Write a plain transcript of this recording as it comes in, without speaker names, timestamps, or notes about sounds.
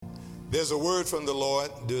There's a word from the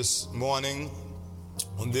Lord this morning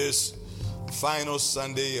on this final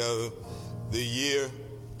Sunday of the year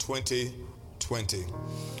 2020.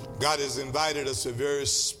 God has invited us to a very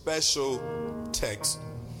special text.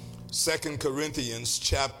 2 Corinthians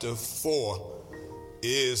chapter 4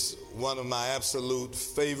 is one of my absolute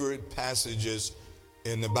favorite passages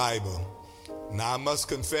in the Bible. Now, I must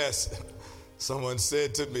confess, someone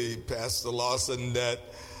said to me, Pastor Lawson, that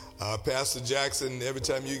Pastor Jackson, every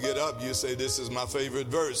time you get up, you say, this is my favorite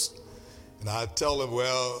verse. And I tell him,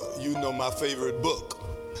 well, you know my favorite book.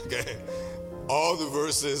 Okay, all the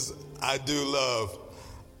verses I do love.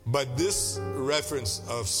 But this reference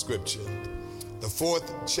of Scripture, the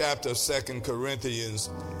 4th chapter of 2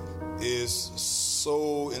 Corinthians, is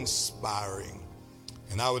so inspiring.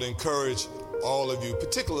 And I would encourage all of you,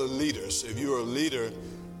 particularly leaders, if you're a leader,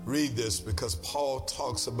 read this, because Paul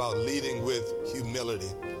talks about leading with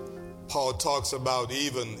humility. Paul talks about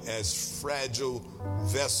even as fragile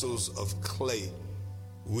vessels of clay,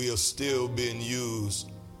 we are still being used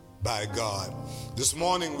by God. This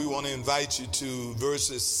morning, we want to invite you to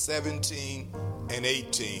verses 17 and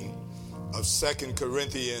 18 of 2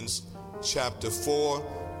 Corinthians chapter 4,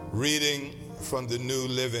 reading from the New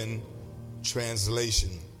Living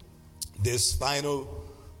Translation. This final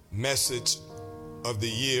message of the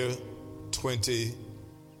year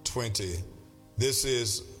 2020. This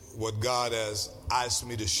is what God has asked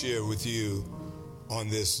me to share with you on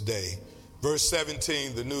this day. Verse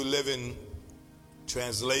 17, the New Living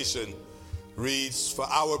Translation reads, "For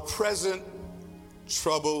our present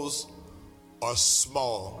troubles are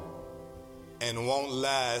small and won't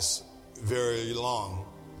last very long.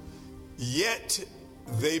 Yet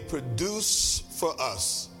they produce for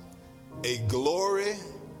us a glory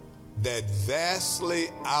that vastly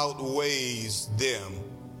outweighs them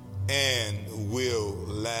and will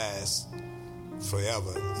last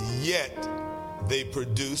forever." Yet they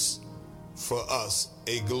produce for us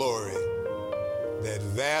a glory that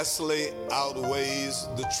vastly outweighs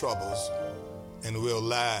the troubles and will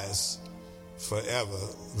last forever.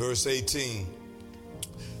 Verse 18.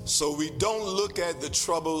 "So we don't look at the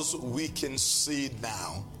troubles we can see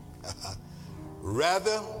now.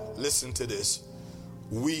 Rather," listen to this,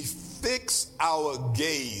 "we fix our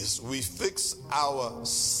gaze, we fix our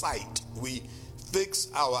sight, we fix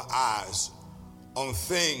our eyes on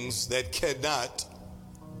things that cannot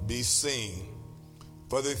be seen.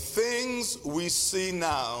 For the things we see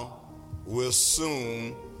now will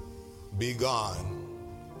soon be gone.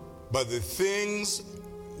 But the things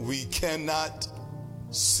we cannot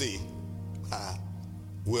see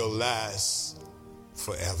will last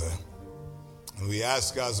forever." And we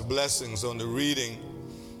ask God's blessings on the reading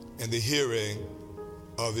and the hearing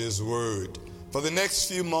of His word. For the next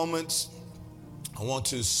few moments, I want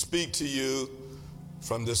to speak to you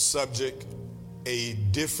from the subject, a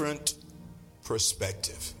different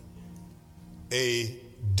perspective. A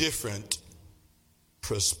different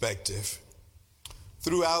perspective.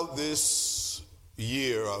 Throughout this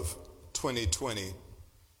year of 2020,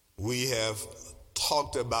 we have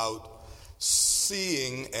talked about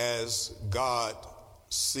seeing as God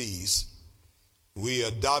sees. We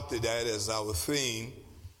adopted that as our theme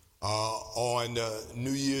on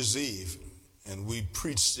New Year's Eve, and we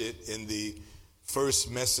preached it in the first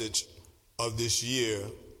message of this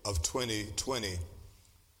year of 2020.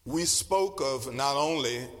 We spoke of not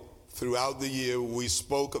only, throughout the year, we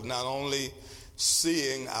spoke of not only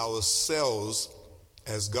seeing ourselves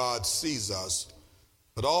as God sees us,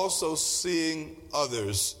 but also seeing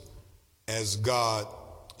others as God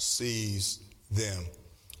sees them.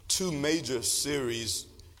 Two major series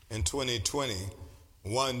in 2020.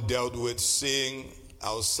 One dealt with seeing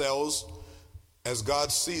ourselves as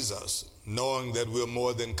God sees us, knowing that we're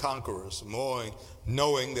more than conquerors,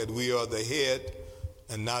 knowing that we are the head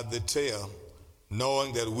and not the tail,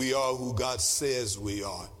 knowing that we are who God says we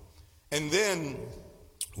are. And then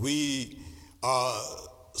we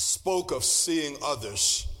spoke of seeing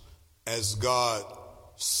others as God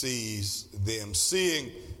sees them,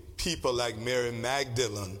 seeing people like Mary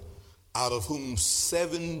Magdalene, out of whom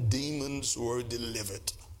 7 demons were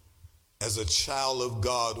delivered, as a child of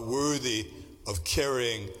God worthy of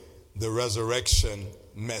carrying the resurrection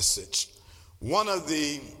message. One of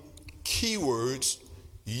the key words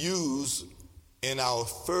used in our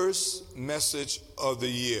first message of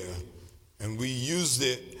the year, and we used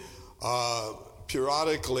it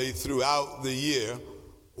periodically throughout the year,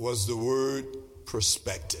 was the word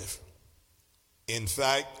perspective. In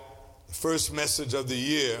fact, the first message of the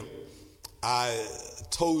year, I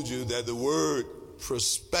told you that the word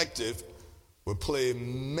perspective would play a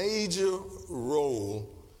major role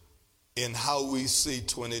in how we see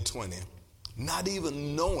 2020, not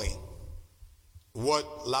even knowing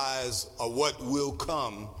what lies or what will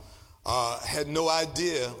come, had no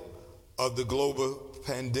idea of the global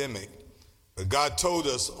pandemic. But God told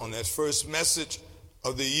us on that first message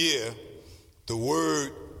of the year, the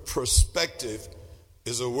word perspective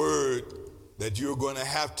is a word that you're going to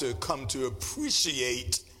have to come to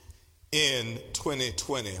appreciate in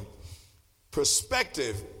 2020.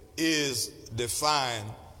 Perspective is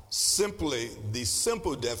defined simply, the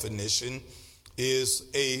simple definition is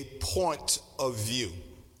a point of view.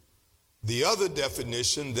 The other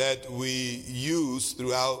definition that we used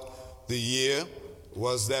throughout the year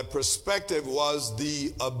was that perspective was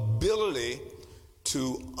the ability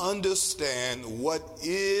to understand what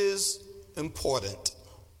is important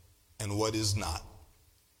and what is not.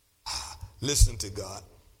 Listen to God.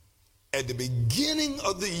 At the beginning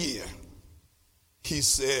of the year, he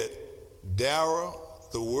said, Darrell,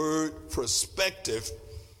 the word perspective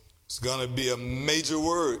is going to be a major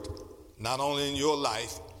word, not only in your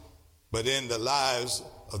life, but in the lives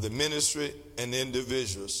of the ministry and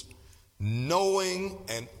individuals. Knowing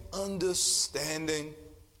and understanding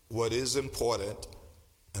what is important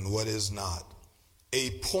and what is not.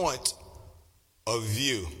 A point of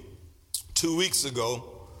view. 2 weeks ago,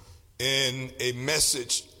 in a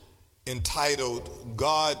message entitled,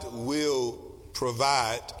 God Will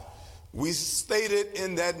Provide, we stated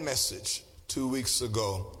in that message 2 weeks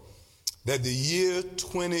ago that the year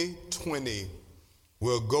 2020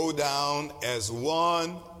 will go down as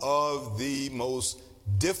one of the most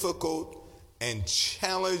difficult and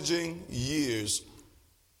challenging years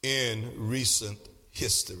in recent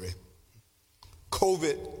history.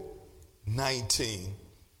 COVID-19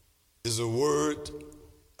 is a word,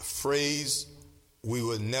 a phrase we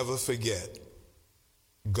will never forget.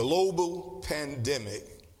 Global pandemic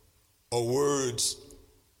are words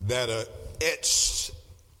that are etched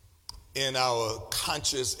in our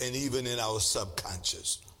conscious and even in our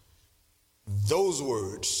subconscious. Those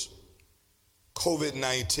words,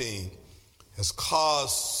 COVID-19, has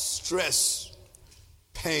caused stress,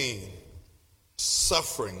 pain,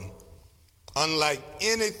 suffering, unlike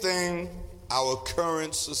anything our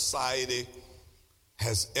current society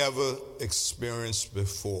has ever experienced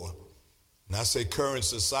before. And I say current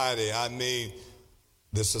society, I mean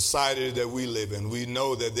the society that we live in. We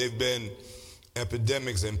know that there have been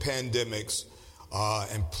epidemics and pandemics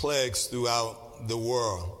and plagues throughout the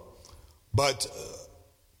world. But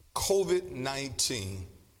COVID-19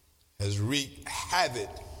 has wreaked havoc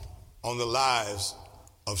on the lives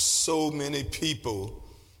of so many people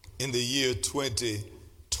in the year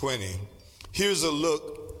 2020. Here's a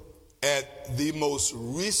look at the most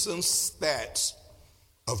recent stats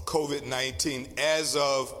of COVID-19 as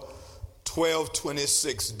of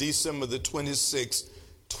 12/26, December the 26th,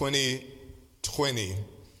 2020.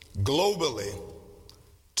 Globally,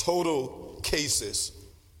 total cases,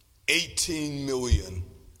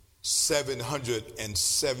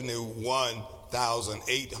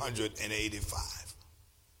 18,771,885.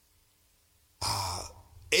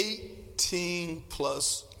 18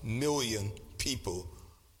 plus million people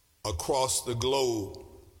across the globe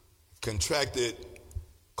contracted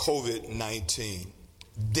COVID-19.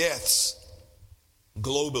 Deaths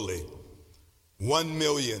globally,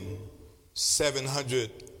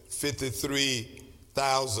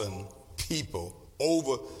 1,753,000 people.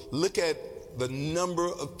 Look at the number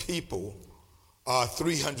of people,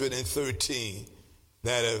 313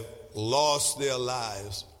 that have lost their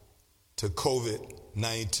lives to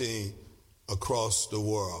COVID-19 across the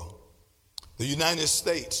world. The United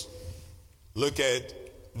States, look at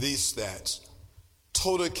these stats.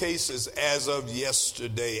 Total cases as of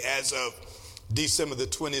yesterday, as of December the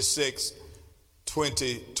 26th,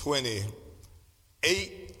 2020,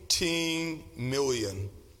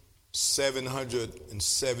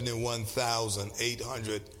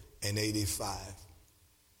 18,771,885.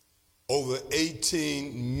 Over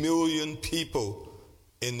 18 million people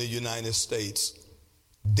in the United States.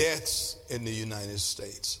 Deaths in the United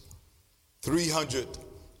States.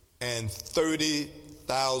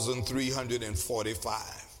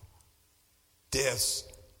 330,345 deaths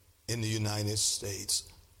in the United States.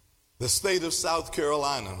 The state of South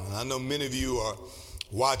Carolina, and I know many of you are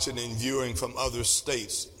watching and viewing from other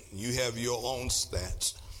states. You have your own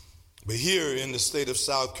stats. But here in the state of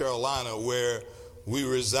South Carolina, where we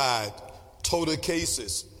reside, total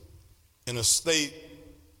cases in a state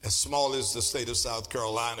as small as the state of South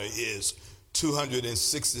Carolina is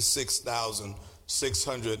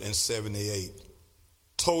 266,678.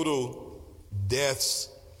 Total deaths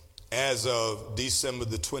as of December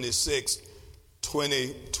the 26th,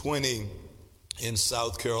 2020 in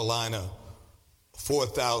South Carolina,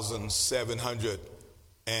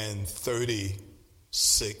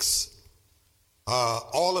 4,736.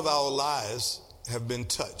 All of our lives have been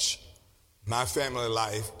touched. My family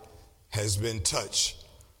life has been touched.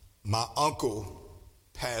 My uncle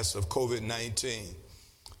passed of COVID-19.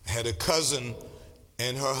 I had a cousin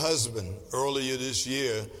and her husband earlier this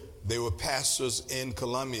year. They were pastors in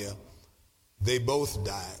Columbia. They both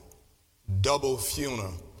died. Double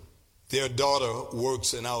funeral. Their daughter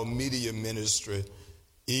works in our media ministry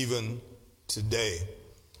even today.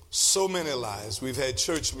 So many lives. We've had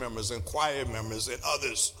church members and choir members and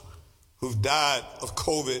others who've died of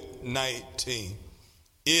COVID-19.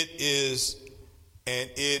 It is and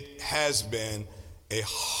it has been a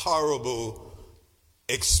horrible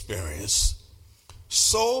experience.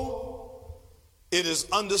 So it is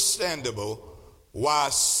understandable why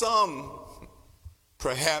some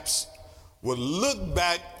perhaps would look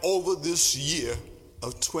back over this year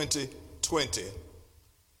of 2020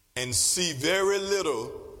 and see very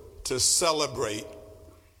little to celebrate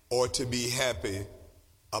or to be happy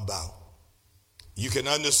about. You can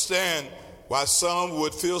understand why some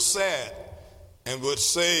would feel sad and would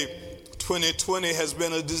say 2020 has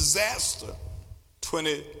been a disaster.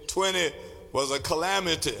 2020 was a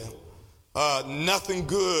calamity. Nothing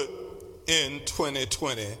good in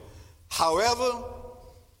 2020. However,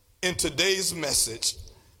 in today's message,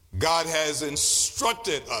 God has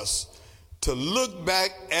instructed us to look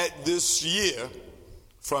back at this year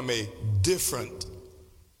from a different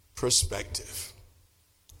perspective.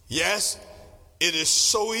 Yes, it is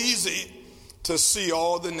so easy to see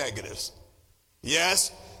all the negatives.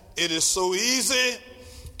 Yes, it is so easy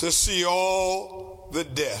to see all the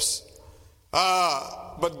deaths.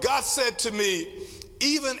 But God said to me,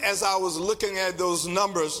 even as I was looking at those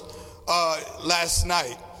numbers last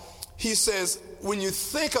night, he says, when you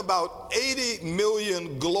think about 80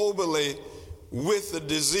 million globally with the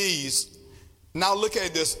disease, now look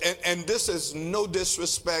at this, and this is no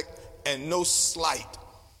disrespect and no slight,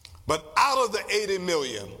 but out of the 80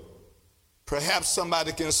 million, perhaps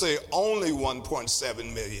somebody can say only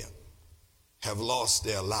 1.7 million have lost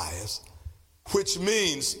their lives, which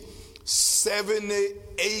means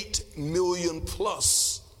 78 million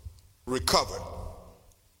plus recovered.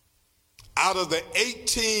 Out of the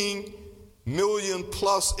 18 million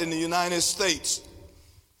plus in the United States,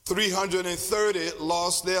 330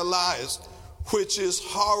 lost their lives, which is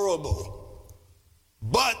horrible.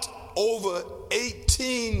 But over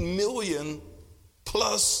 18 million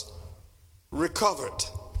plus recovered.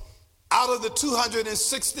 Out of the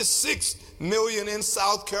 266 million in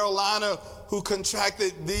South Carolina who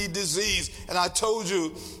contracted the disease, and I told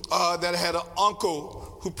you that I had an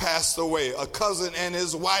uncle who passed away, a cousin and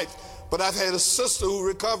his wife, but I've had a sister who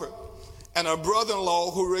recovered, and a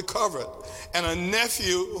brother-in-law who recovered, and a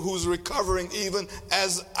nephew who's recovering even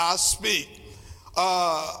as I speak.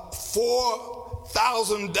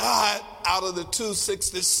 4,000 died out of the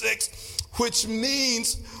 266, which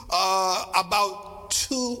means about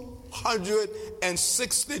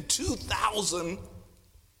 262,000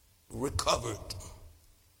 recovered.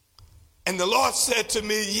 And the Lord said to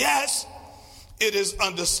me, yes, it is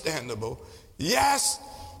understandable. Yes,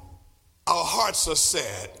 our hearts are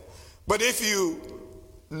sad. But if you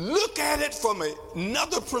look at it from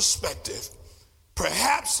another perspective,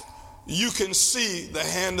 perhaps you can see the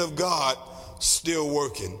hand of God still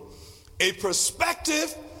working. A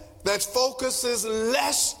perspective that focuses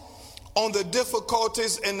less on the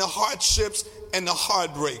difficulties and the hardships and the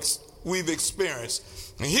heartbreaks we've experienced.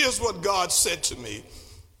 And here's what God said to me.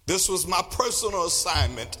 This was my personal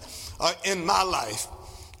assignment in my life.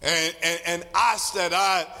 And asked that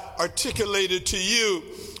I articulated to you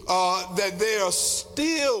that there are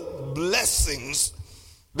still blessings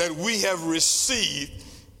that we have received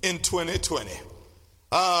in 2020.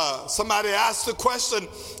 Somebody asked the question,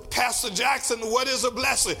 Pastor Jackson, what is a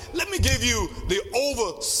blessing? Let me give you the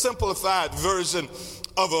oversimplified version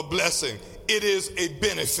of a blessing. It is a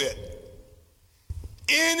benefit.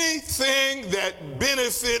 Anything that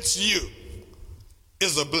benefits you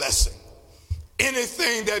is a blessing.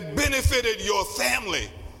 Anything that benefited your family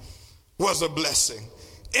was a blessing.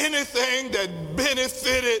 Anything that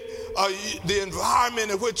benefited the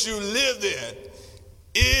environment in which you lived in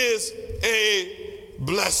is a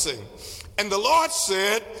blessing. And the Lord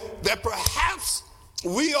said that perhaps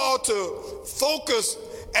we ought to focus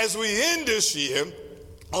as we end this year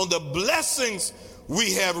on the blessings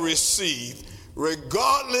we have received,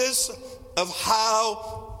 regardless of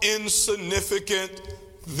how insignificant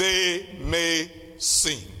they may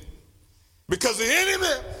seem. Because the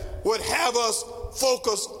enemy would have us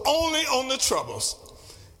focus only on the troubles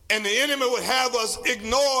And the enemy would have us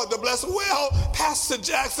ignore the blessing. Well, Pastor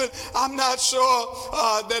Jackson, I'm not sure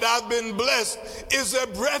that I've been blessed. Is there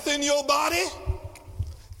breath in your body?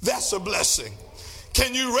 That's a blessing.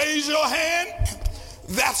 Can you raise your hand?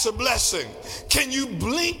 That's a blessing. Can you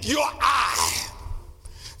blink your eye?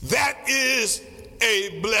 That is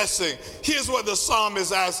a blessing. Here's what the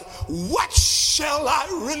psalmist asks: what shall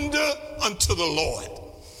I render unto the Lord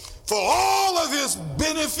for all of his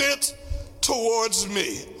benefits towards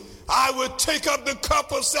me? I would take up the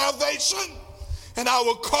cup of salvation and I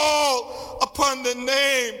will call upon the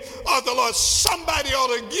name of the Lord. Somebody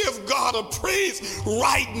ought to give God a praise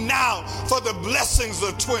right now for the blessings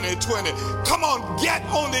of 2020. Come on, get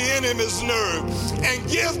on the enemy's nerve and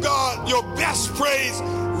give God your best praise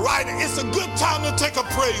right now. It's a good time to take a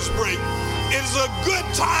praise break. It's a good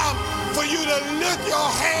time for you to lift your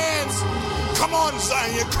hands. Come on,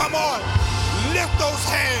 Zion, come on. Lift those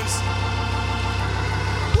hands.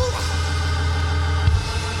 Woo.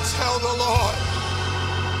 Tell the Lord,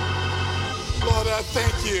 Lord, I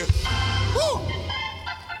thank you. Woo.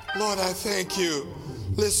 Lord, I thank you.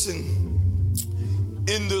 Listen,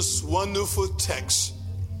 in this wonderful text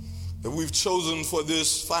that we've chosen for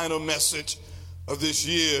this final message of this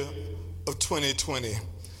year of 2020,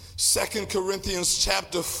 2 Corinthians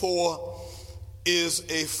chapter 4 is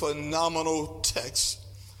a phenomenal text.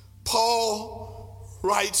 Paul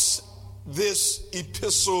writes this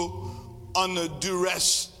epistle under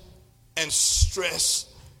duress and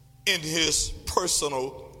stress in his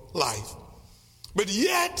personal life. But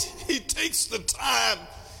yet he takes the time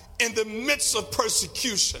in the midst of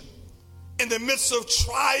persecution, in the midst of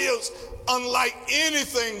trials unlike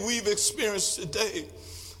anything we've experienced today.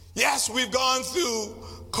 Yes, we've gone through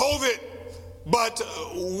COVID, but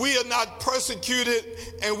we are not persecuted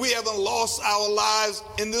and we haven't lost our lives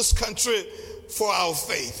in this country for our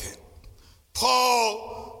faith.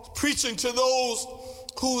 Paul preaching to those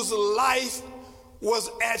whose life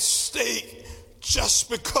was at stake just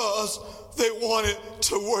because they wanted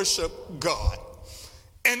to worship God.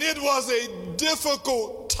 And it was a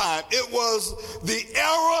difficult time. It was the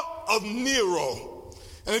era of Nero.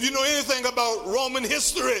 And if you know anything about Roman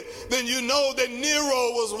history, then you know that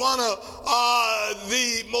Nero was one of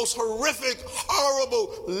the most horrific,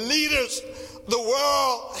 horrible leaders the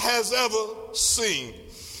world has ever seen.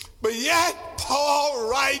 But yet,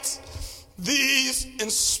 Paul writes these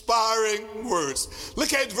inspiring words.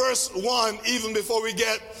 Look at verse 1, even before we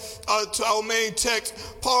get to our main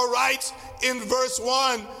text. Paul writes in verse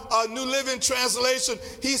 1, New Living Translation,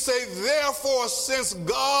 he says, therefore, since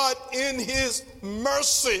God in his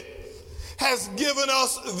mercy has given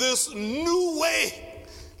us this new way,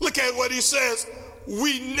 look at what he says,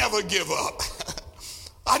 we never give up.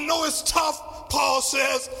 I know it's tough, Paul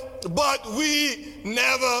says, but we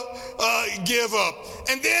never give up.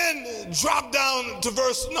 And then drop down to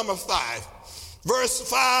verse number 5. Verse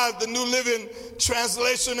 5, the New Living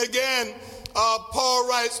Translation again, Paul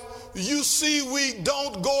writes, you see, we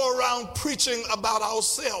don't go around preaching about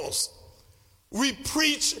ourselves. We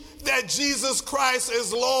preach that Jesus Christ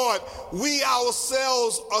is Lord. We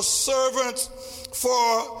ourselves are servants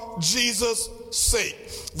for Jesus' sake.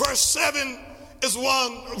 Verse 7 is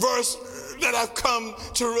one verse that I've come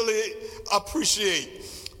to really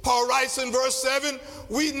appreciate. Paul writes in verse 7,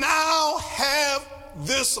 we now have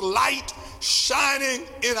this light shining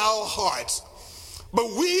in our hearts, but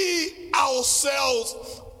we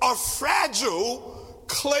ourselves are fragile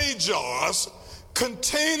clay jars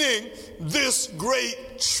containing this great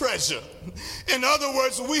treasure. In other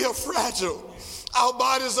words, we are fragile. Our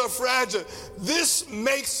bodies are fragile. This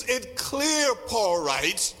makes it clear, Paul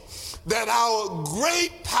writes, that our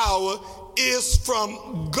great power is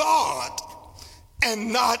from God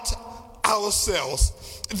and not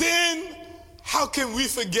ourselves. Then how can we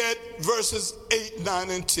forget verses 8, 9,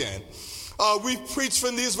 and 10? We've preached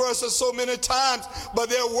from these verses so many times, but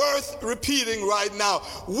they're worth repeating right now.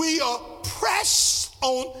 We are pressed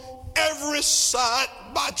on every side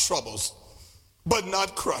by troubles, but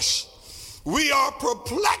not crushed. We are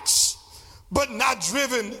perplexed, but not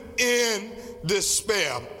driven in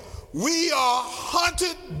despair. We are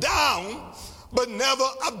hunted down, but never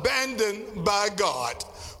abandoned by God.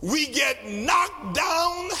 We get knocked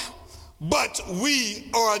down, but we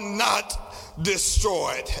are not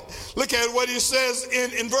destroyed. Look at what he says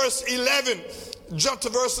in verse 11. Jump to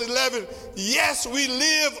verse 11. Yes, we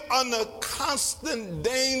live under constant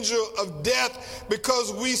danger of death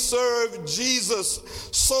because we serve Jesus,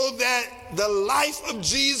 so that the life of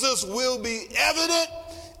Jesus will be evident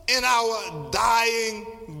in our dying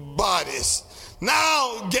bodies.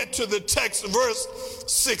 Now get to the text, verse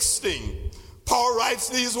 16. Paul writes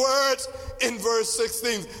these words in verse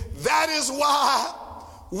 16. That is why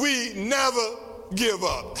we never give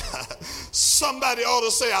up. Somebody ought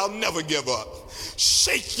to say, I'll never give up.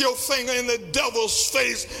 Shake your finger in the devil's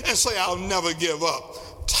face and say, I'll never give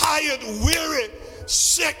up. Tired, weary,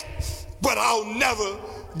 sick, but I'll never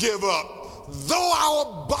give up. Though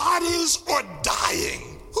our bodies are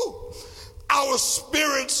dying, our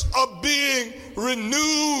spirits are being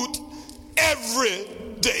renewed every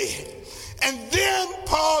day. And then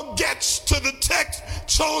Paul gets to the text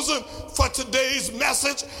chosen for today's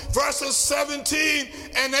message, verses 17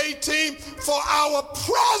 and 18. For our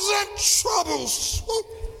present troubles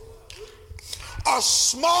are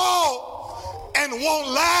small and won't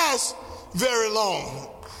last very long.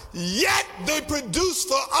 Yet they produce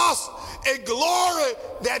for us a glory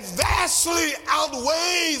that vastly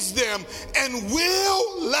outweighs them and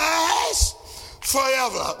will last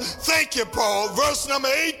forever. Thank you, Paul. Verse number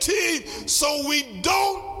 18. So we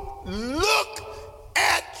don't look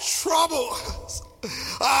at troubles.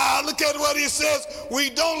 Look at what he says. We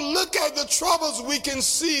don't look at the troubles we can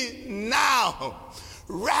see now.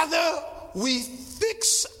 Rather, we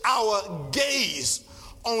fix our gaze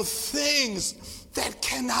on things that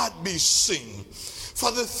cannot be seen.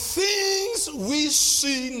 For the things we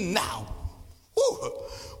see now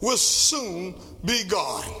will soon be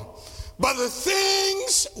gone. But the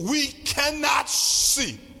things we cannot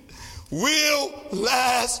see will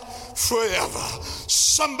last forever.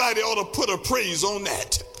 Somebody ought to put a praise on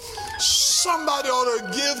that. Somebody ought to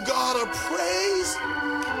give God a praise.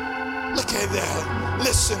 Look at that.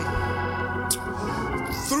 Listen.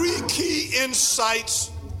 3 key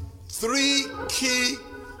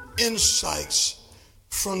insights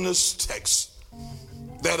from this text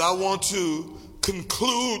that I want to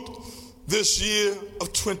conclude this year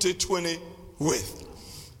of 2020 with.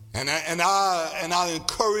 And I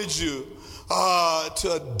encourage you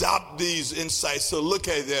to adopt these insights, to look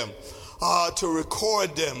at them, to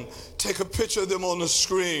record them, take a picture of them on the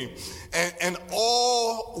screen, and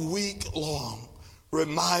all week long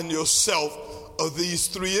remind yourself of these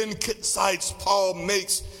 3 insights Paul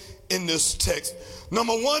makes in this text.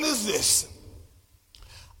 Number 1 is this: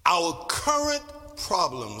 our current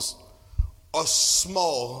problems are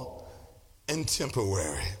small and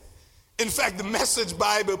temporary. In fact, the Message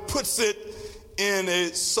Bible puts it in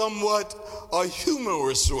a somewhat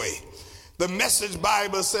humorous way. The Message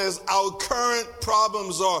Bible says our current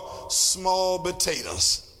problems are small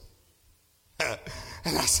potatoes.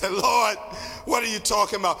 And I said, Lord, what are you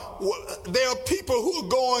talking about? There are people who are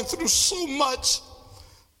going through so much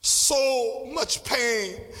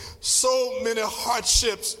pain, so many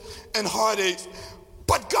hardships and heartaches.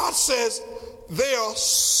 But God says they are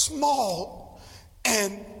small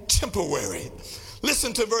and temporary.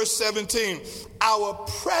 Listen to verse 17. Our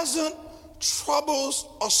present troubles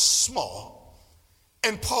are small.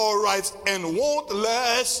 And Paul writes, and won't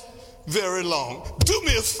last very long. Do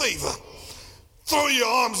me a favor. Throw your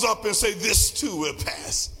arms up and say, this too will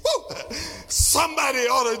pass. Woo. Somebody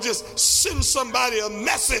ought to just send somebody a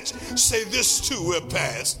message, say this too will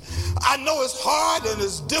pass. I know it's hard and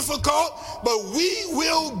it's difficult, but we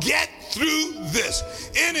will get through this.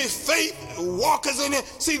 Any faith walkers in here,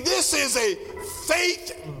 see, this is a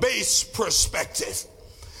faith-based perspective,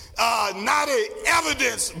 not an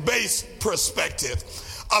evidence-based perspective.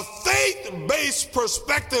 A faith-based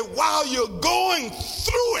perspective, while you're going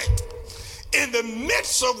through it, in the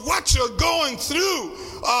midst of what you're going through,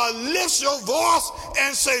 lift your voice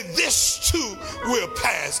and say, this too will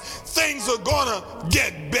pass. Things are gonna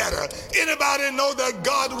get better. Anybody know that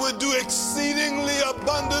God would do exceedingly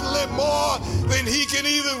abundantly more than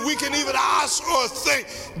we can even ask or think?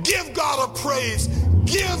 Give God a praise.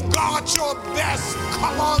 Give God your best.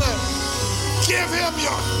 Come on and give him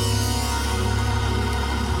your...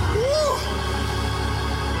 Woo.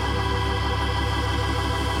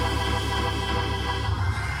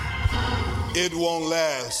 It won't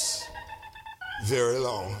last very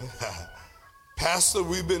long. Pastor,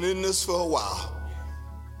 we've been in this for a while.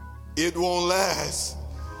 It won't last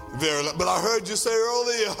very long. But I heard you say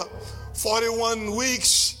earlier, 41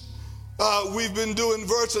 weeks we've been doing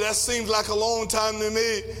virtual. That seems like a long time to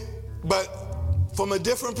me. But from a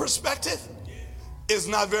different perspective, it's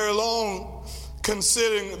not very long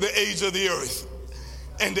considering the age of the earth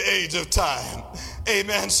and the age of time.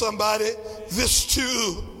 Amen, somebody. This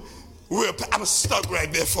too I'm stuck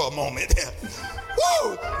right there for a moment.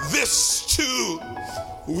 Woo! This too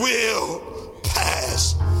will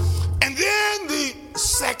pass. And then the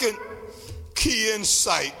second key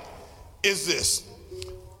insight is this: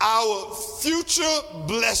 our future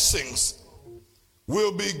blessings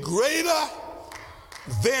will be greater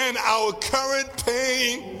than our current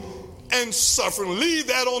pain and suffering. Leave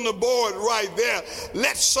that on the board right there.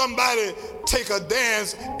 Let somebody take a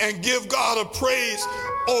dance and give God a praise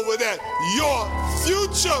over that. Your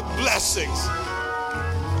future blessings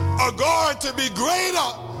are going to be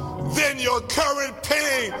greater than your current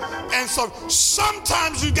pain and suffering.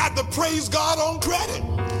 Sometimes you got to praise God on credit.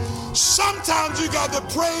 Sometimes you got to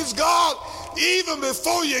praise God even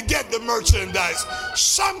before you get the merchandise.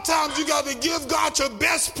 Sometimes you got to give God your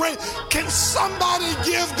best praise. Can somebody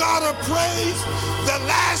give God a praise the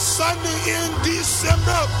last Sunday in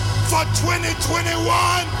December for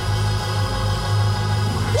 2021?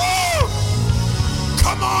 Woo!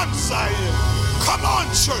 Come on, Zion. Come on,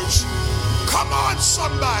 church. Come on,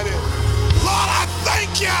 somebody. Lord, I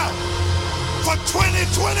thank you for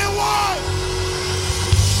 2021.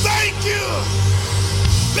 Thank you.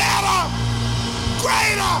 Better,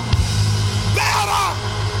 greater, better,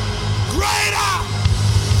 greater,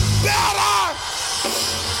 better,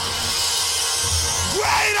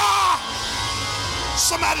 greater.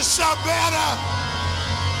 Somebody shout better,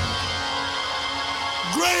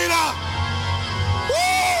 greater.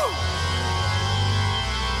 Woo!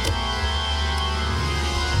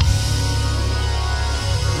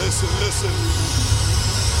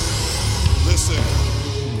 Listen.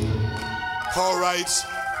 Paul writes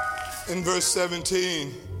in verse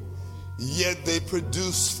 17, yet they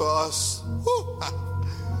produce for us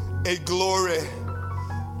a glory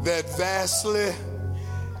that vastly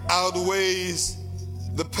outweighs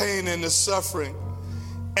the pain and the suffering,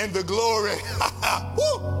 and the glory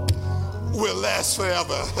will last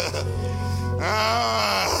forever.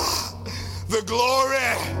 The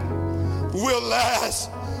glory will last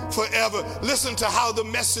forever. Listen to how the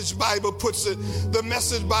Message Bible puts it. The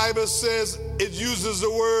Message Bible says, it uses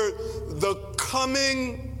the word, the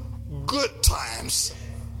coming good times.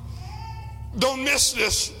 Don't miss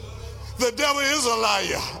this. The devil is a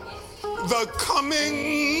liar. The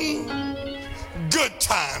coming good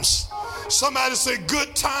times. Somebody say,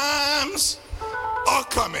 good times are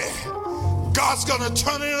coming. God's going to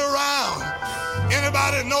turn it around.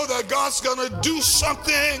 Anybody know that God's going to do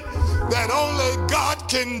something that only God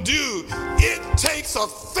can do? It takes a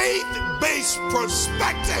faith-based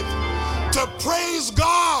perspective to praise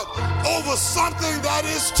God over something that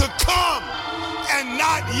is to come and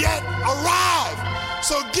not yet arrive.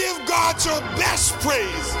 So give God your best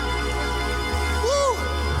praise. Woo.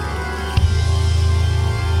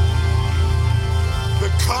 The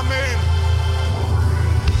coming.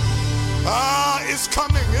 It's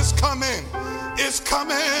coming. It's coming. It's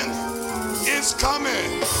coming. It's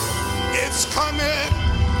coming. It's coming.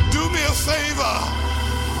 Do me a favor.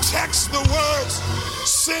 Text the words.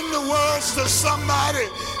 Send the words to somebody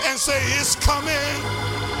and say, it's coming.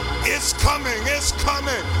 It's coming. It's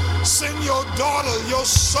coming. Send your daughter, your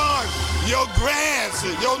son, your grands,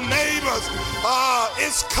 your neighbors.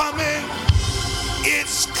 It's coming.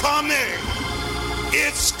 It's coming.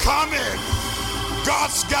 It's coming.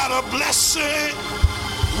 God's got a blessing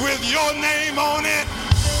with your name on it.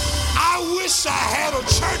 I wish I had a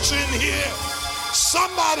church in here.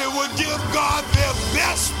 Somebody would give God their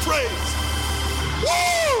best praise.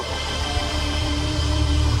 Woo!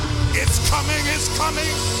 It's coming, it's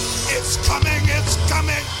coming, it's coming, it's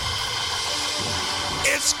coming.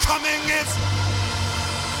 It's coming, it's...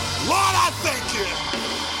 Lord, I thank you.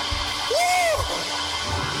 Woo!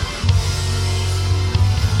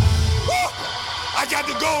 Woo! I got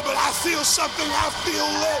to go, but I feel something. I feel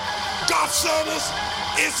lit. God said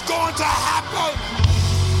it's going to happen.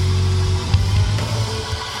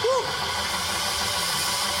 Woo.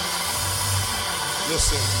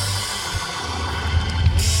 Listen.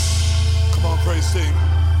 Come on, praise team.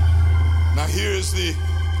 Now here's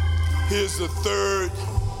the third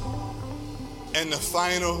and the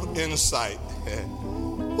final insight.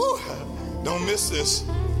 Woo. Don't miss this.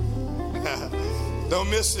 Don't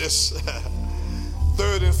miss this.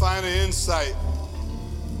 Third and final insight.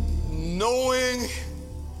 Knowing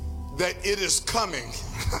that it is coming,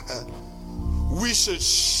 we should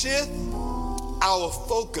shift our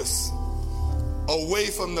focus away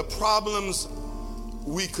from the problems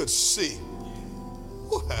we could see.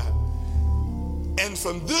 And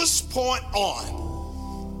from this point on,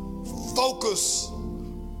 focus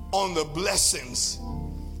on the blessings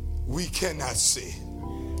we cannot see.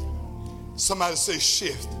 Somebody say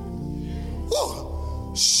shift. Woo.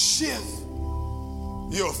 Shift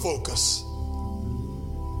your focus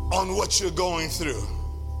on what you're going through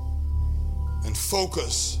and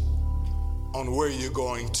focus on where you're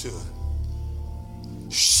going to.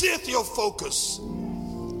 Shift your focus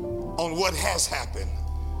on what has happened.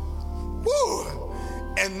 Woo.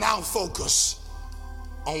 And now focus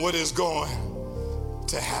on what is going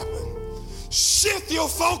to happen. Shift your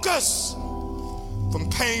focus from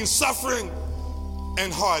pain, suffering,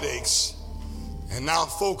 and heartaches. And now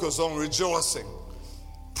focus on rejoicing,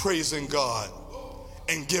 praising God,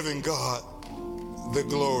 and giving God the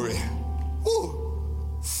glory. Ooh.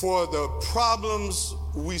 For the problems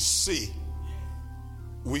we see,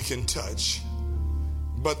 we can touch.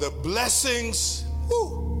 But the blessings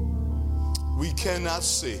we cannot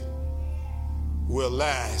see will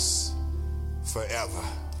last forever.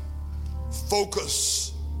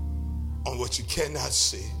 Focus on what you cannot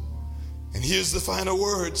see. And here's the final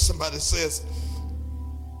word. Somebody says,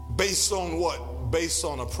 based on what? Based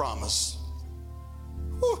on a promise.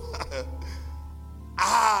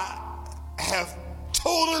 I have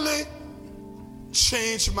totally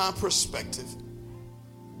changed my perspective.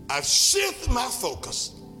 I've shifted my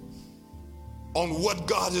focus on what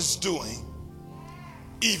God is doing,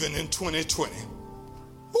 even in 2020.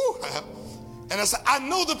 And I said, I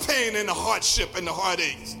know the pain and the hardship and the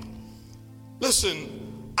heartaches.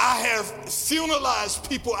 Listen, I have funeralized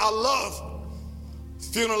people I love,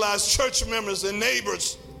 funeralized church members and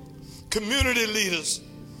neighbors, community leaders.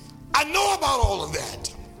 I know about all of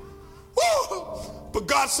that. But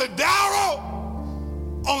God said, Darrell,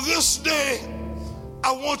 on this day,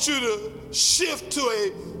 I want you to shift to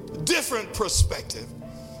a different perspective.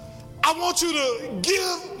 I want you to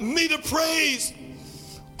give me the praise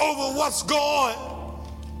over what's going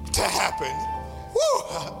to happen.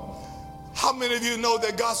 How many of you know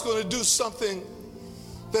that God's going to do something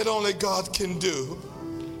that only God can do?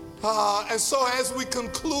 And so as we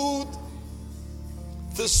conclude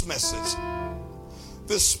this message,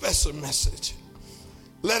 this special message,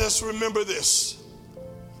 let us remember this.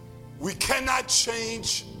 We cannot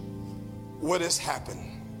change what has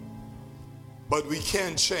happened, but we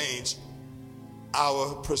can change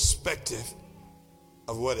our perspective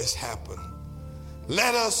of what has happened.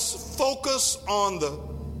 Let us focus on the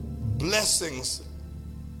blessings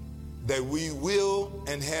that we will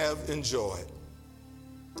and have enjoyed,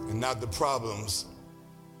 and not the problems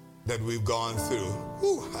that we've gone through.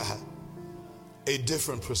 A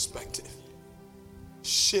different perspective.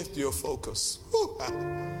 Shift your focus.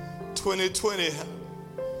 2020,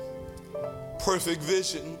 perfect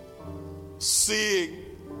vision, seeing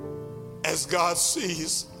as God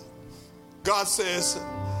sees. God says,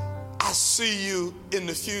 I see you in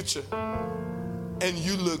the future and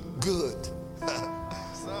you look good.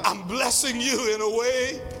 I'm blessing you in a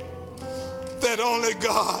way that only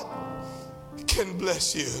God can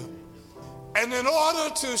bless you. And in order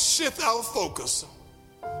to shift our focus,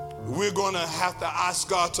 we're going to have to ask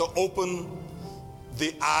God to open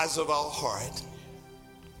the eyes of our heart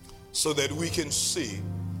so that we can see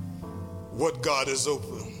what God is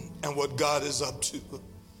open and what God is up to.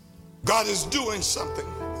 God is doing something.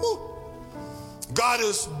 God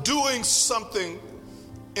is doing something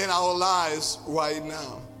in our lives right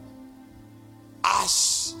now.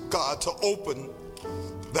 Ask God to open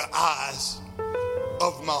the eyes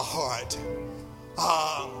of my heart.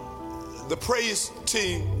 The praise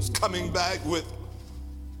team is coming back with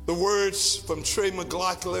the words from Trey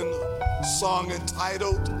McLaughlin, song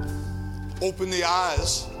entitled Open the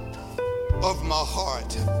Eyes of My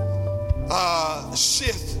Heart.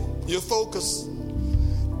 Shift your focus.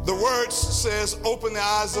 The words says, open the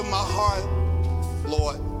eyes of my heart,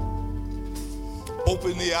 Lord.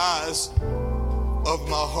 Open the eyes of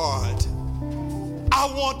my heart. I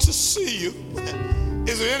want to see you.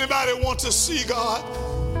 Is there anybody want to see God?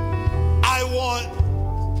 I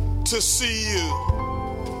want to see you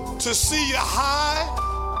high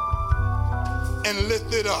and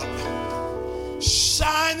lifted up,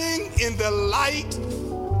 shining in the light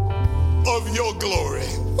of your glory.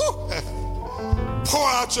 Pour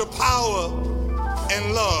out your power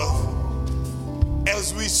and love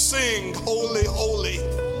as we sing, holy, holy,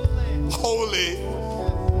 holy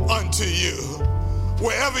unto you.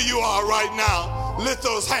 Wherever you are right now, lift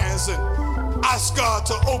those hands and ask God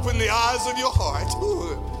to open the eyes of your heart.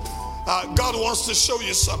 God wants to show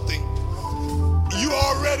you something. You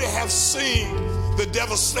already have seen the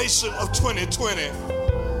devastation of 2020.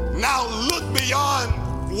 Now look beyond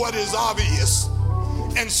what is obvious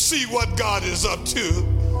and see what God is up to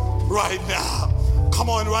right now. Come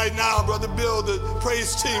on right now, Brother Bill. The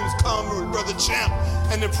praise team's come, Brother Champ,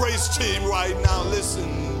 and the praise team right now.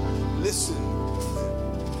 Listen, listen.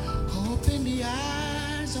 Open the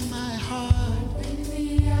eyes of my heart. Open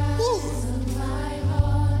the eyes of my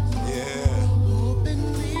heart. Yeah. Open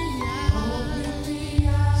the eyes. Open the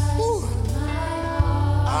eyes of my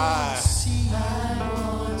heart. See.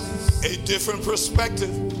 A different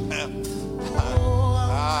perspective. Oh, I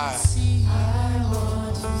want to see.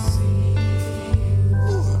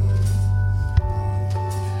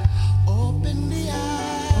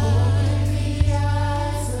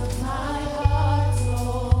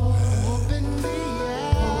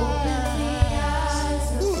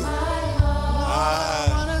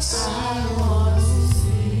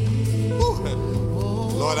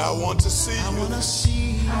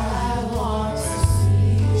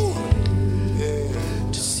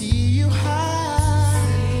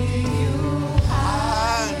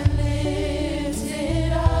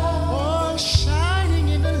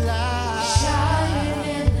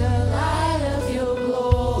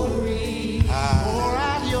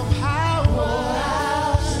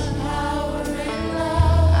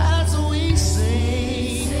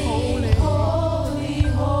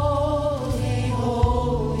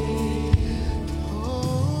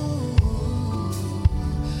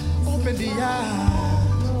 open the eyes.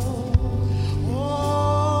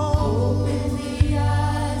 Open the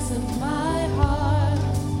eyes of my heart.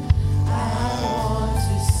 I want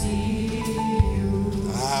to see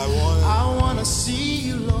you. I want to see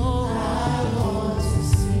you, Lord. I want to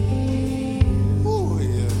see you. Ooh,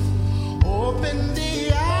 yeah. Open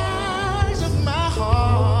the eyes of my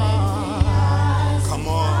heart. Come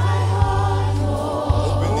on.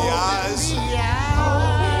 Open the eyes. The Open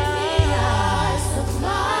eyes. the eyes of my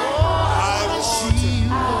I want See you,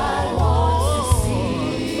 I want to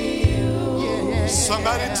see you. yeah.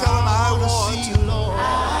 somebody tell him I want see to. you, Lord. I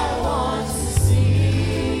want to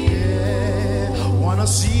see you. Yeah. Want to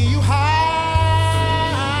see you high.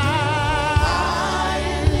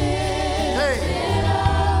 Hey.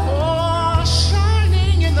 Oh,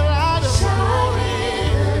 shining in the light of Shining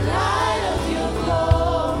in the light of your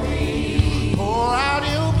glory. pour out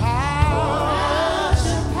your power. Out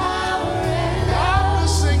your power and God, we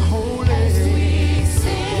sing holy. we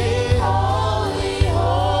sing holy, Want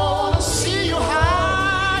holy, to see you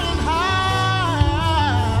high and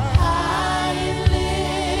high. high and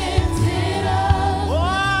lifted up.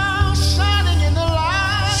 Oh, shining in the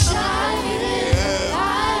light. Shining in the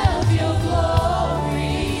light of your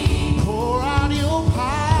glory. Pour out your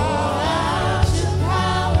power. Out your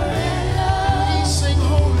power and love. We sing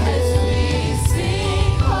holy. We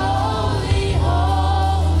sing holy,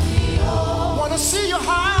 holy, holy. Want to see you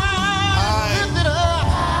high, lifted up.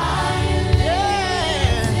 High and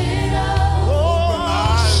lifted up. Oh,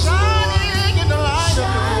 shining in the light of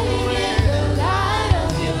Shining your in glory. the light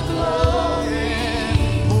of your glory.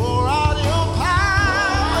 Pour out your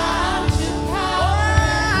power. Out your power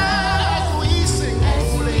As we sing as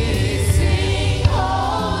holy. we sing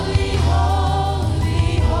holy, holy,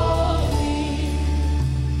 holy.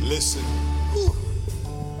 Listen. Whew.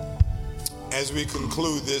 As we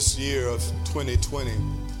conclude this year of 2020,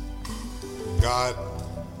 God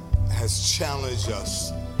has challenged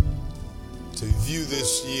us to view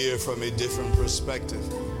this year from a different perspective.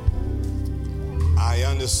 I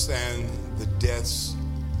understand the deaths,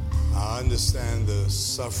 I understand the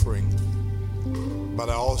suffering, but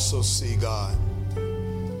I also see God.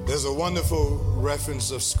 There's a wonderful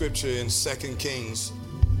reference of scripture in 2 Kings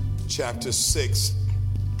chapter 6.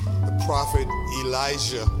 The prophet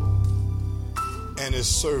Elijah and his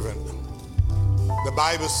servant. The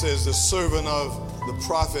Bible says the servant of the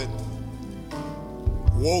prophet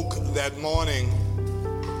woke that morning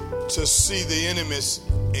to see the enemies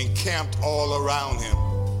encamped all around him.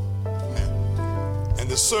 And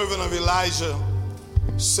the servant of Elijah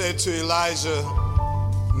said to Elijah,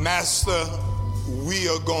 Master, we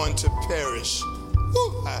are going to perish.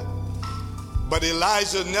 Whew. But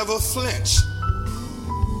Elijah never flinched.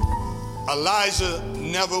 Elijah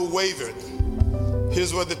never wavered.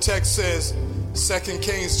 Here's what the text says, 2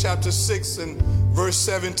 Kings chapter 6 and verse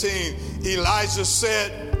 17. Elijah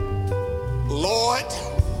said, Lord,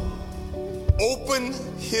 open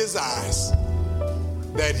his eyes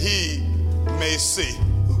that he may see.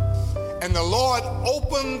 And the Lord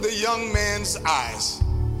opened the young man's eyes.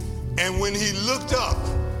 And when he looked up,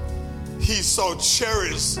 he saw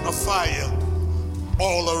chariots of fire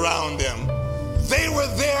all around them. They were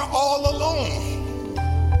there all alone.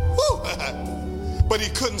 Woo. But he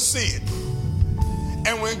couldn't see it.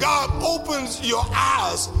 And when God opens your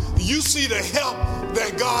eyes, you see the help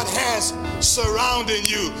that God has surrounding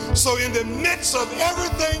you. So in the midst of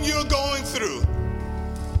everything you're going through,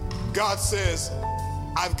 God says,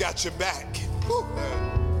 I've got your back. Woo.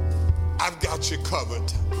 I've got you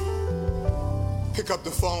covered. Pick up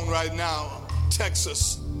the phone right now. Text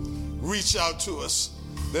us. Reach out to us.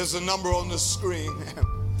 There's a number on the screen.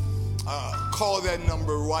 Call that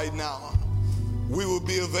number right now. We will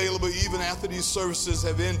be available even after these services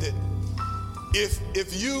have ended.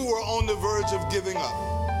 If you were on the verge of giving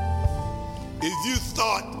up, if you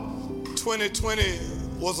thought 2020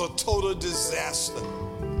 was a total disaster,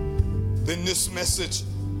 then this message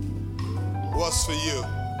was for you.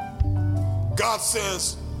 God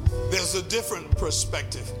says there's a different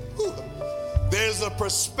perspective. There's a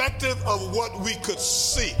perspective of what we could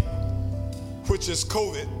see, which is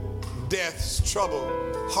COVID, deaths, trouble,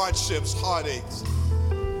 hardships, heartaches.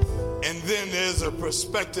 And then there's a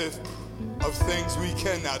perspective of things we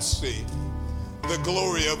cannot see, the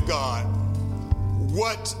glory of God.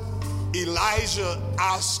 What Elijah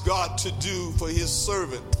asked God to do for his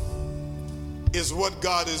servant is what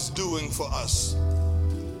God is doing for us.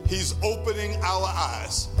 He's opening our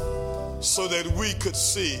eyes so that we could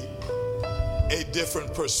see a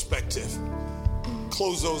different perspective.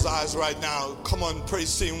 Close those eyes right now. Come on,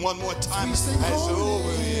 praise team one more time. We sing As holy.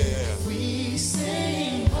 over, yeah. We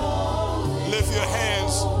sing holy. Lift your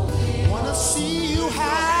hands. see you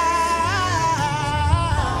high.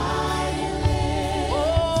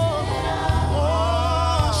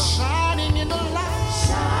 Oh, shining in the light.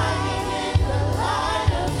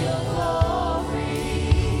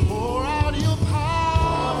 Pour out your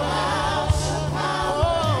power.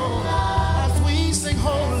 Oh, as we sing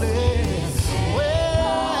holy.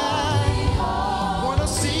 Well, wanna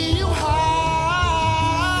see you high.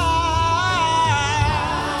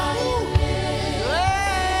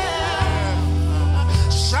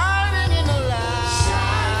 Shining in the light.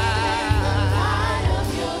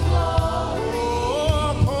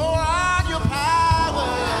 Oh, pour out your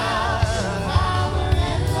power.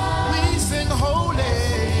 We sing holy,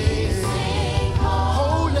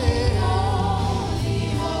 holy.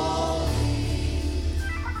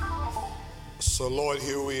 So, Lord,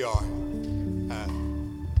 here we are.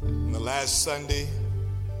 On the last Sunday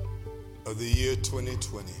of the year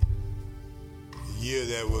 2020, a year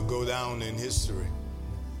that will go down in history,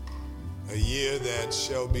 a year that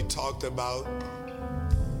shall be talked about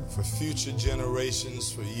for future generations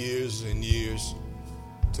for years and years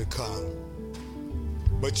to come.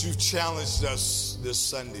 But you've challenged us this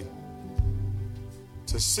Sunday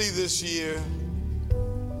to see this year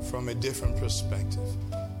from a different perspective.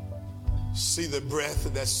 See the breath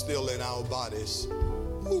that's still in our bodies.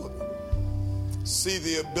 Ooh. See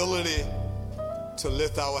the ability to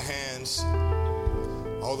lift our hands.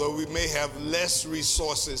 Although we may have less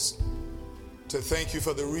resources, to thank you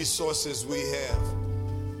for the resources we have.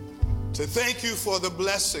 To thank you for the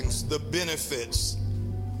blessings, the benefits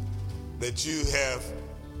that you have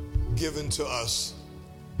given to us.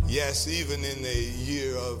 Yes, even in a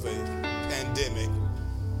year of a pandemic.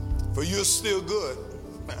 For you're still good.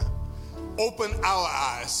 Open our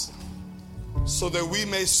eyes so that we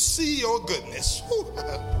may see your goodness.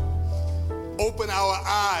 Open our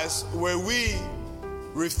eyes where we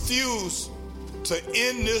refuse to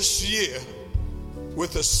end this year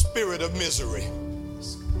with a spirit of misery.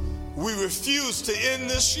 We refuse to end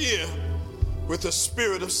this year with a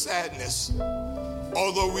spirit of sadness,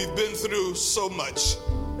 although we've been through so much.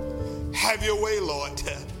 Have your way, Lord.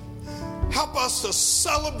 Help us to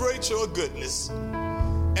celebrate your goodness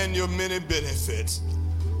and your many benefits,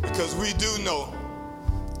 because we do know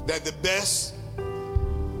that the best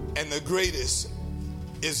and the greatest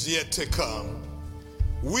is yet to come.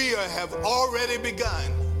 We have already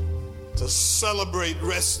begun to celebrate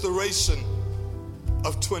restoration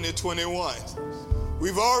of 2021.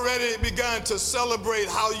 We've already begun to celebrate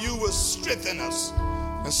how you will strengthen us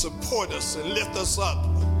and support us and lift us up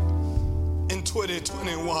in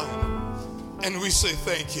 2021. And we say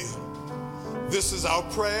thank you. This is our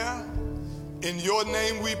prayer. In your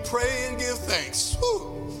name we pray and give thanks.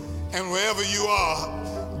 Whew. And wherever you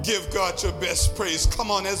are, give God your best praise. Come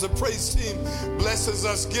on, as the praise team blesses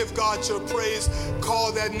us, give God your praise.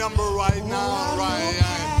 Call that number right now. Right.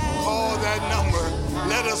 Call that number.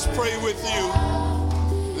 Let us pray with you.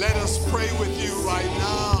 Let us pray with you right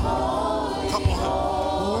now. Come on.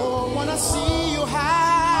 Oh, wanna see you high.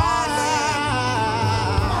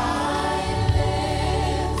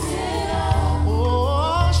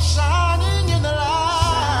 Oh, shining in the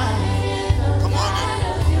light. Come on.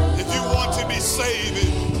 If you want to be saved, if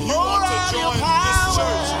you want to join this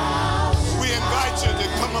church, we invite you to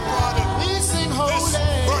come a part of We sing this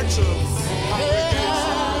holy. virtual congregation.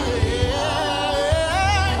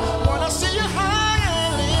 Wanna see you high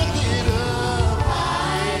and lifted up.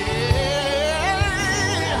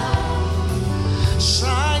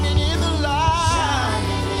 Shining in the light.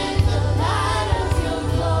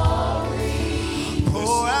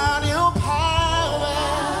 Pour out your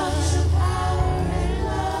power.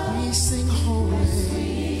 We sing holy.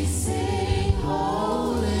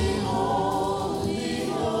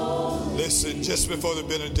 Listen, just before the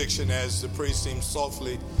benediction, as the praise team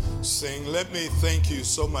softly sing, let me thank you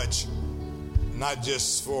so much, not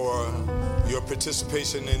just for your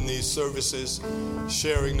participation in these services,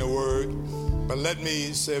 sharing the word, but let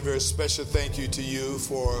me say a very special thank you to you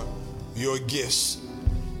for your gifts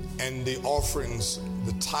and the offerings,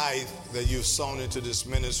 the tithe that you've sown into this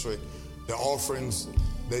ministry, the offerings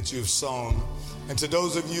that you've sown. And to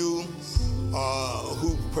those of you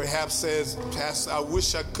who perhaps says, Pastor, I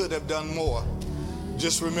wish I could have done more.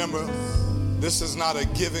 Just remember, this is not a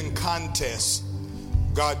giving contest.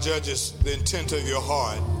 God judges the intent of your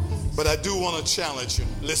heart. But I do want to challenge you.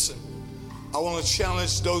 Listen, I want to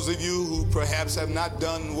challenge those of you who perhaps have not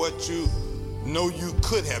done what you know you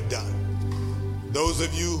could have done. Those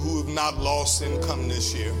of you who have not lost income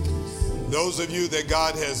this year. Those of you that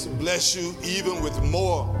God has blessed you even with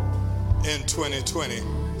more in 2020.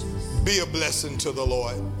 Be a blessing to the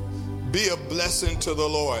Lord. Be a blessing to the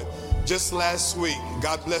Lord. Just last week,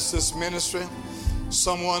 God bless this ministry.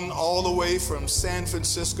 Someone all the way from San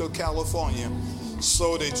Francisco, California,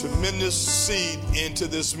 sowed a tremendous seed into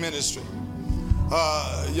this ministry.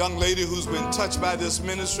 A young lady who's been touched by this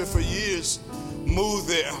ministry for years moved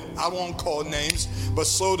there. I won't call names, but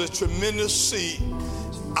sowed a tremendous seed.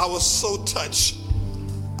 I was so touched.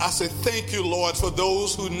 I said, thank you, Lord, for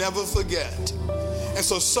those who never forget. And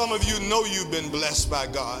so some of you know you've been blessed by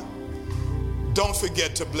God. Don't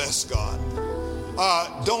forget to bless God.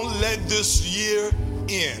 Don't let this year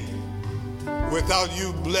end without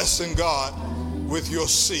you blessing God with your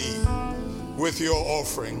seed, with your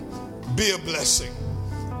offering. Be a blessing.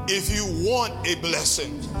 If you want a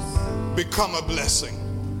blessing, become a blessing.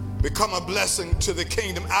 Become a blessing to the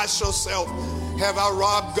kingdom. Ask yourself, have I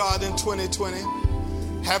robbed God in 2020?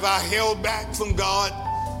 Have I held back from God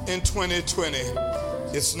in 2020?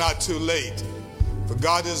 It's not too late. For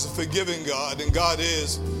God is a forgiving God, and God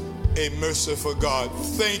is a merciful God.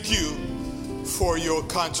 Thank you for your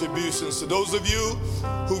contributions. To those of you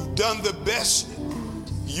who've done the best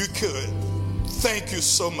you could, thank you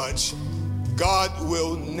so much. God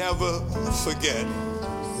will never forget.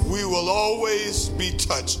 We will always be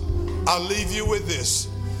touched. I'll leave you with this.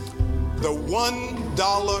 The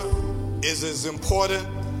 $1 is as important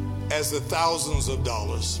as the thousands of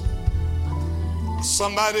dollars.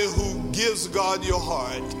 Somebody who gives God your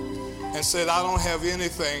heart and said, I don't have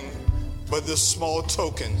anything but this small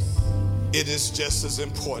token, it is just as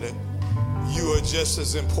important. You are just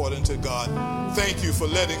as important to God. Thank you for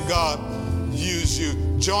letting God use you.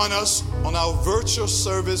 Join us on our virtual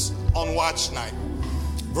service on Watch Night.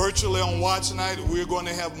 Virtually on Watch Night, we're going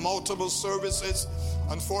to have multiple services.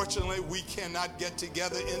 Unfortunately, we cannot get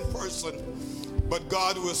together in person, but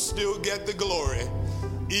God will still get the glory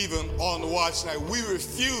even on Watch Night. We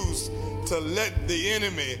refuse to let the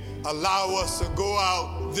enemy allow us to go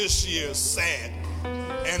out this year sad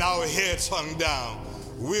and our heads hung down.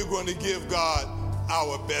 We're going to give God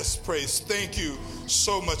our best praise. Thank you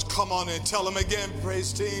so much. Come on and tell them again,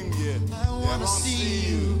 praise team. Yeah. I want to see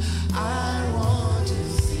you. I want to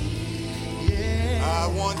see you. Yeah. I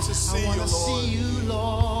want to see you, Lord. See you,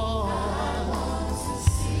 Lord. I want to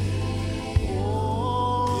see you.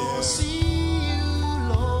 Oh, Yeah. see you,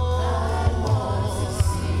 Lord. I want to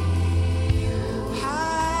see you.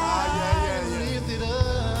 High lifted up. I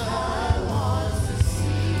want to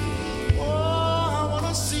see you. Oh, I want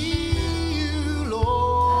to see you,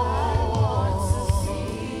 Lord. I want to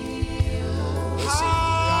see you.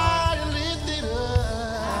 High lifted up. I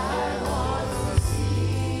want to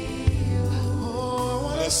see you. Oh, I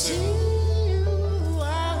want to Listen. see you. I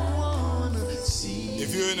want to see you. If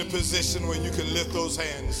you're in a position where you can lift those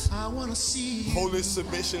hands, I want to see you. holy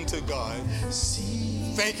submission to God,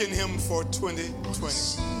 See thanking Him for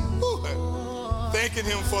 2020. Woo. Thanking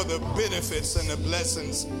Him for the benefits and the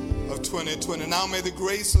blessings of 2020. Now may the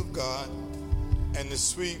grace of God and the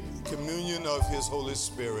sweet communion of His Holy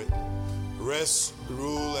Spirit rest,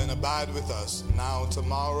 rule, and abide with us now,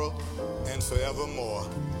 tomorrow, and forevermore.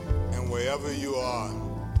 And wherever you are,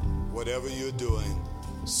 whatever you're doing,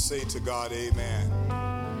 say to God, amen.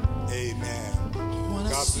 Amen.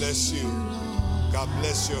 God bless you. God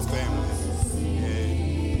bless your family.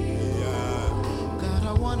 Amen. God,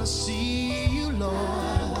 I want to see you, Lord.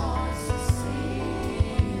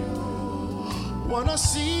 Want to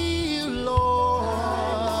see you, Lord.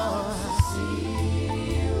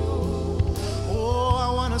 Oh,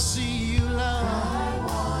 I want to see you, Lord.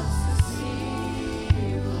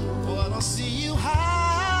 Want to see you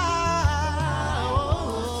high.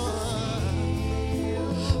 Oh,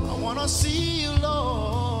 I want to see you,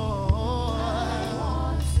 Lord.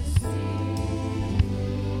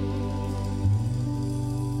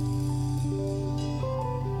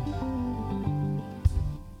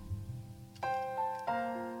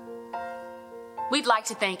 We'd like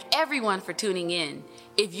to thank everyone for tuning in.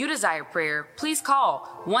 If you desire prayer, please call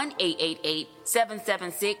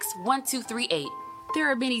 1-888-776-1238. There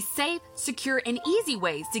are many safe, secure, and easy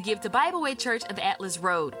ways to give to Bible Way Church of Atlas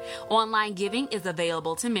Road. Online giving is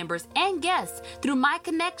available to members and guests through My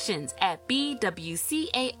Connections at bwcar.org.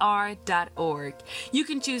 You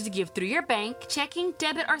can choose to give through your bank, checking,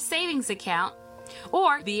 debit, or savings account,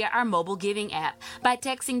 or via our mobile giving app by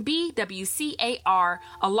texting BWCAR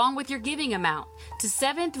along with your giving amount to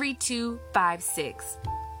 73256.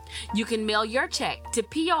 You can mail your check to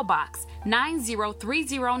P.O. Box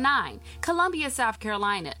 90309, Columbia, South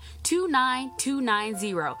Carolina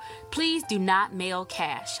 29290. Please do not mail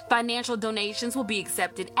cash. Financial donations will be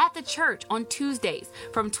accepted at the church on Tuesdays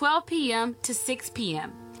from 12 p.m. to 6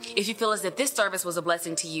 p.m. If you feel as if this service was a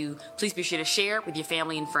blessing to you, please be sure to share with your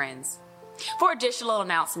family and friends. For additional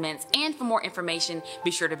announcements and for more information,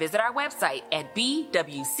 be sure to visit our website at bwcar.org.